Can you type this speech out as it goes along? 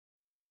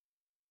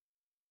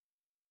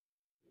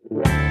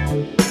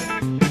સ્વાધ્યાય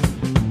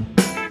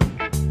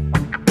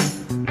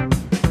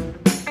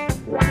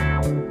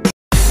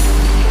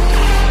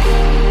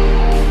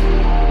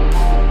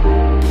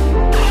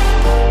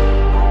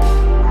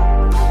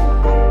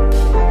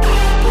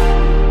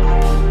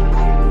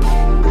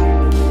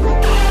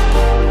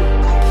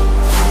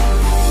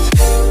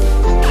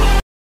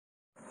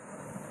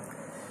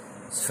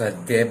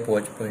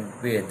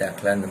 5.2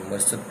 દાખલા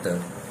નંબર 17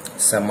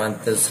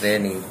 સમાંતર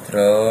શ્રેણી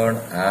 3,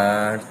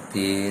 8,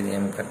 13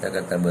 એમ કરતા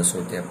કરતા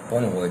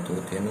 253 હોય તો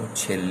તેનું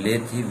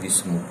છેલ્લેથી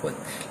 20મું પદ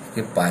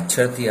કે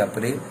પાછળથી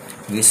આપણે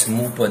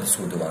 20મું પદ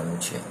શોધવાનું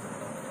છે.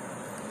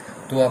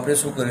 તો આપણે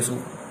શું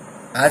કરીશું,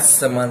 આ જ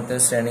સમાંતર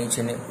શ્રેણી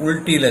છે ને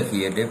ઉલટી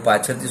લખીએ એટલે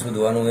પાછળથી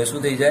શોધવાનું એ શું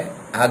થઈ જાય,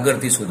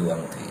 આગળથી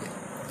શોધવાનું થઈ જાય.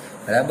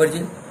 બરાબર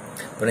છે.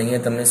 પણ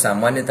અહીંયા તમને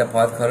સામાન્ય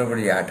તફાવત ખબર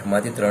પડી જાય.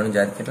 8માંથી 3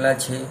 જાત કેટલા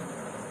છે?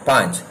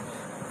 5.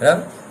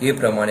 બરાબર. એ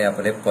પ્રમાણે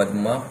આપણે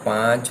પદમાં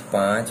 5,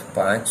 5,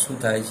 5 શું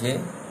થાય છે,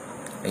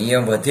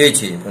 અહીંયા વધે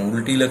છે પણ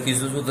ઉલટી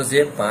લખીશું શું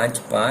થશે, 5,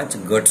 5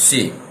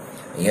 ઘટશે.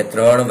 અહીંયા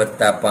 3 +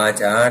 5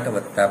 8 +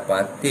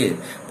 5 13.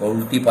 પણ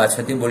ઉલટી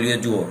પાછળથી બોલીએ,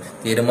 જુઓ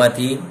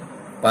 13માંથી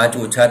 5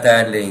 ઓછા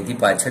થાય એટલે અહીંથી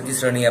પાછળથી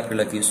શ્રેણી આપણે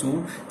લખીશું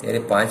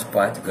ત્યારે 5,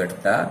 5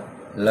 ઘટતા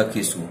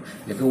લખીશું.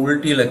 એટલે કે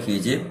ઉલટી લખીએ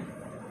છીએ.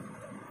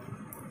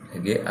 એટલે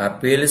કે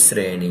આપેલ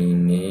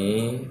શ્રેણીને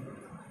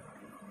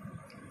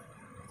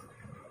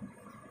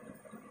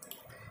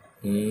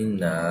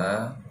ના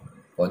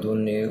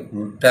પદોને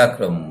ઉલટા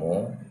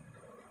ક્રમમાં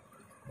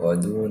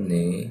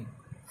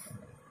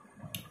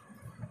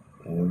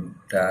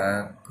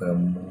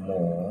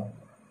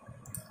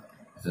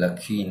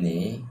લખીને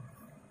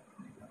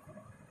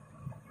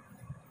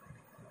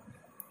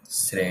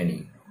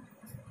શ્રેણી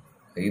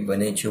કઈ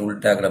બને છે,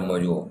 ઉલટા ક્રમમાં.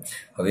 જુઓ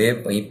હવે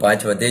અહીં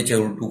 5 વધે છે,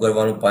 ઉલટું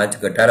કરવાનું, 5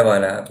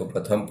 ઘટાડવાના. તો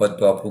પ્રથમ પદ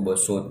તો આપણું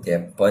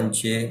 253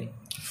 છે,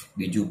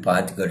 બીજું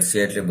 5 ઘટશે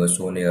એટલે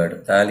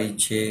 248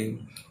 છે.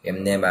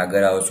 એમને એમ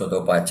આગળ આવશો તો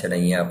પાછળ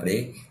અહીંયા આપણે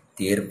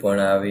 13 પણ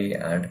આવે,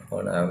 8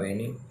 પણ આવે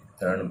ને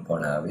 3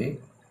 પણ આવે.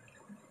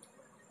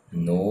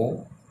 નો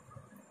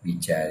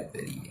વિચાર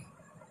કરીએ.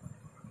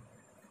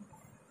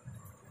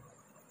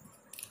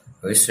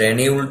 હવે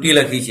શ્રેણી ઉલટી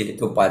લખી છે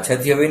તો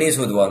પાછળથી હવે નહીં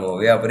શોધવાનું,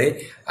 હવે આપણે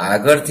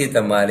આગળથી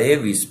તમારે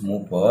 20મું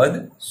પદ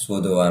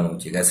શોધવાનું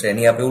છે. કે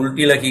શ્રેણી આપણે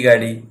ઉલટી લખી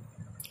કાઢી.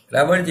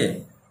 બરાબર છે.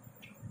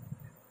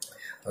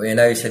 હવે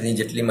એના વિશેની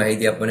જેટલી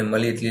માહિતી આપણને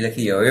મળી એટલી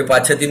લખી. હવે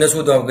પાછળથી ન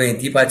શોધવાનું, કે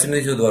અહીંથી પાછળ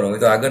નથી શોધવાનું, હવે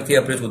તો આગળથી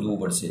આપણે શોધવું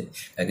પડશે.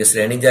 કારણ કે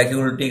શ્રેણી જ આખી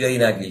ઉલટી કરી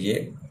નાખી છે.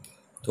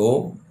 તો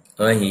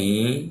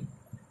અહીં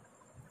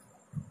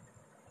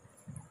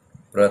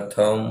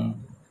પ્રથમ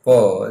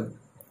પદ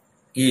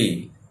એ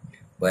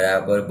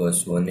બરાબર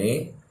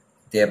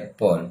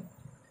 253,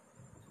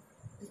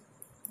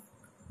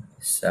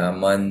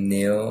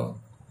 સામાન્ય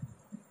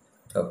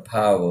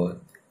તફાવત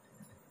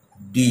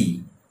ડી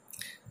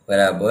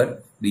બરાબર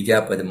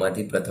બીજા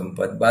પદમાંથી પ્રથમ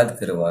પદ બાદ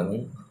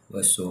કરવાનું,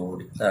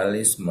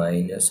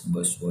 248 -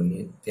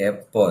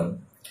 253.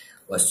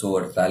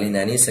 248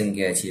 નાની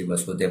સંખ્યા છે,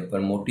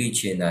 253 મોટી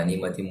છે.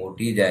 નાનીમાંથી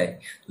મોટી જાય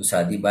તો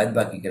સાદી બાદ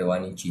બાકી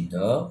કરવાની, ચિહ્ન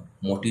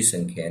મોટી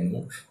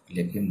સંખ્યાનું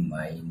એટલે કે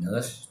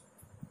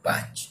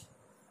 -5.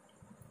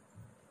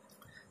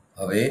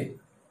 હવે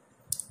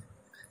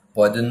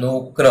પદનો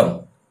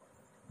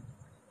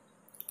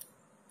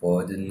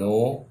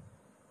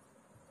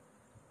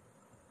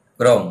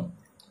ક્રમ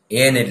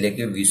n એટલે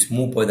કે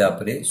 20મું પદ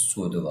આપણે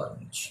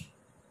શોધવાનું છે.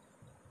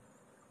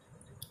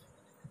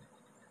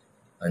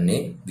 અને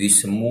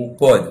 20મું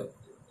પદ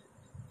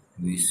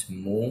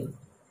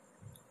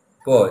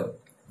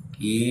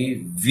એ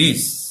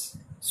 20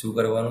 શું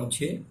કરવાનું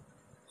છે,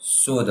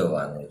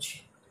 શોધવાનું છે.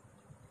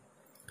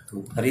 તો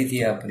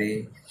ફરીથી આપણે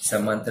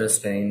સમાંતર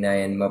શ્રેણીના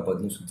એનમાં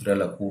પદનું સૂત્ર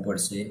લખવું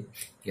પડશે.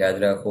 યાદ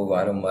રાખો,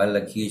 વારંવાર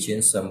લખીએ છીએ,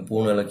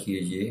 સંપૂર્ણ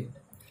લખીએ છીએ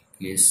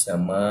કે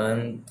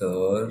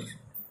સમાંતર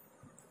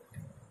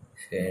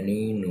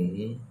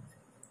શ્રેણીનું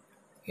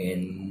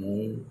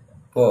nમું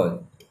પદ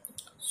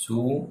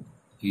શું,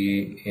 એ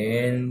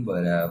n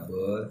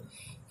બરાબર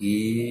a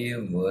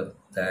 +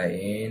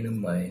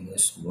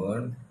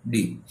 n-1d.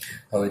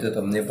 હવે તો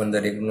તમને પણ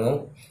દરેકનો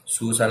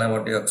શું શાના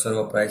માટે અક્ષર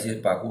વપરાય છે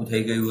પાકું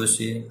થઈ ગયું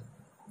હશે.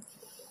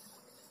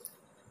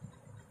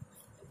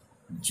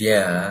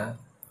 જ્યાં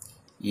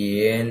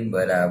an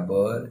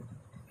બરાબર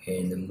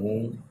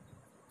nમું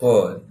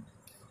પદ,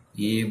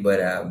 a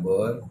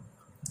બરાબર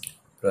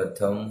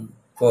પ્રથમ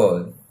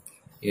પદ,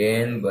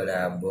 n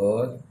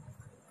બરાબર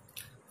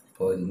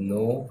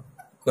પદનો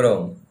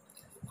ક્રમ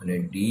અને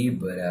d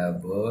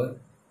બરાબર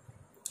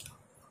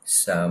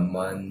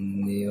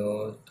સામાન્ય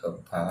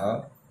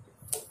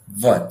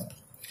તફાવત.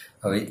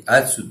 હવે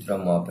આ જ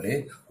સૂત્રમાં આપણે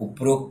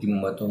ઉપરોક્ત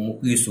કિંમતો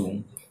મૂકીશું.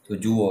 તો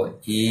જુઓ,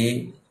 a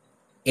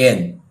n,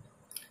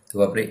 તો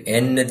આપણે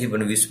n નથી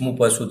પણ 20મું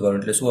પદ શોધવાનું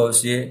એટલે શું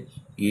આવશે,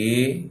 a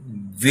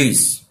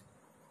 20.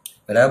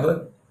 બરાબર.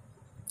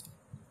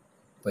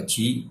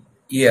 પછી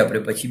એ આપણે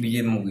પછી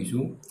બીજે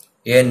મૂકીશું,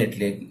 n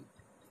એટલે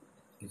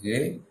કે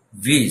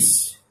 20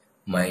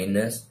 - 1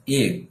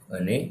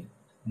 અને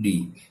d.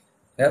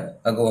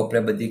 અગાઉ આપણે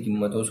બધી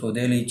કિંમતો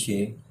શોધેલી છે.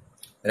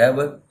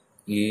 બરાબર.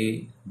 એ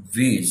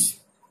 20.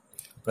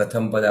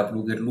 પ્રથમ પદ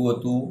આપણું કેટલું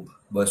હતું?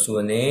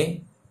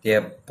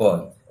 253.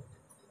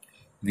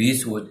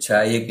 20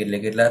 ઓછા 1 એટલે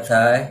કેટલા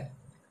થાય?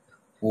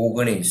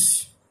 19.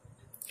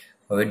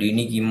 હવે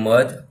ડીની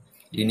કિંમત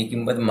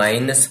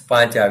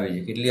 -5 આવી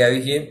છે. કેટલી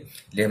આવી છે?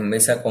 એટલે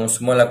હંમેશા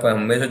કૌંસમાં લખવા.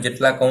 હંમેશા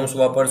જેટલા કૌંસ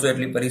વાપરશો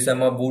એટલી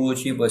પરીક્ષામાં ભૂલ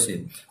ઓછી પડશે.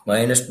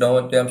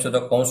 -9 તો એમ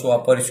તો કૌંસ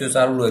વાપરશો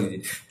સારું લાગે.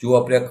 જો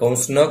આપણે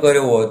કૌંસ ન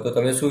કર્યો હોય તો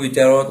તમે શું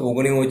વિચારો?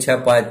 19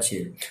 - 5 છે,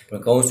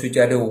 પણ કૌંસ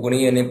વિચારે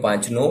 19 અને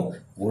 5 નો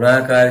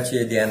ગુણાકાર છે.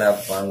 ધ્યાન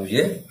આપવાનું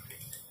છે.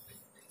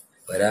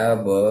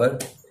 બરાબર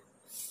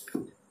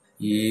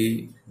એ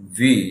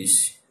 20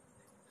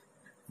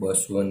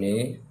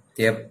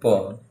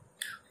 253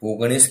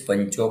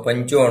 19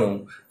 5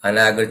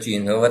 આના આગળ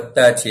ચિહ્ન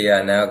વત્તા છે,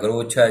 આના આગળ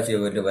ઓછા છે,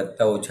 એટલે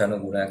વત્તા ઓછાનો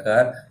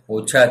ગુણાકાર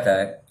ઓછા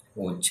થાય,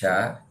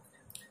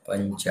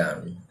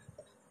 -95.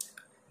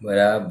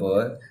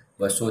 બરાબર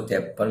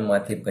 253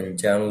 માંથી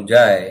 95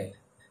 જાય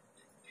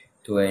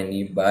તો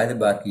એની બાદ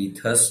બાકી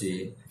થશે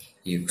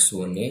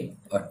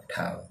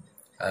 158.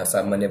 આ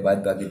સામાન્ય બાદ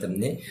બાકી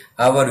તમને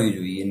આવડવી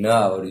જોઈએ. ન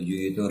આવડવી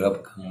જોઈએ તો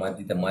રફ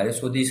માંથી તમારે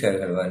શોધી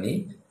કાઢવાની.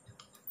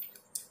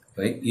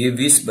 હવે એ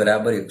 20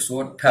 બરાબર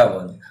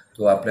 158.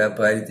 તો આપણે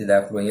આ રીતે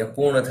દાખલો અહીંયા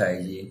પૂર્ણ થાય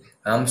છે.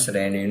 આમ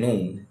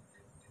શ્રેણીનું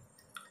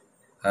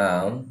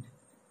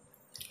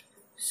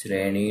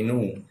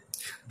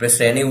આપણે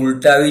શ્રેણી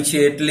ઉલટાવી છે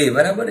એટલે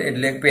બરાબર,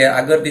 એટલે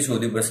આગળથી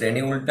શોધ્યું, પણ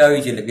શ્રેણી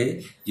ઉલટાવી છે એટલે કે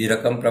જે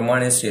રકમ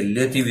પ્રમાણે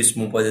છેલ્લેથી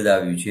 20મું પદ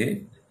આવ્યું છે,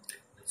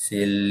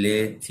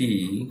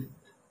 છેલ્લેથી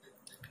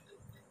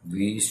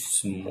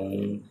 20મું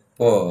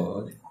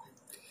પદ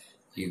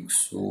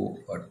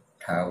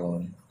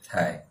 158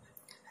 થાય.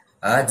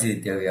 આ જ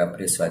રીતે હવે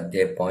આપણે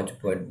સ્વાધ્યાય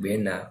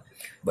 5.2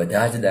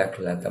 બધા જ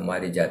દાખલા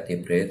તમારી જાતે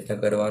પ્રયત્ન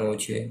કરવાનો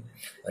છે.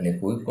 અને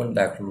કોઈ પણ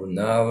દાખલો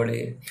ના આવડે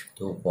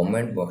તો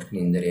કોમેન્ટ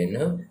બોક્સની અંદર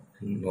એને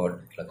નોટ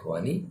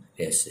લખવાની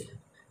રહેશે.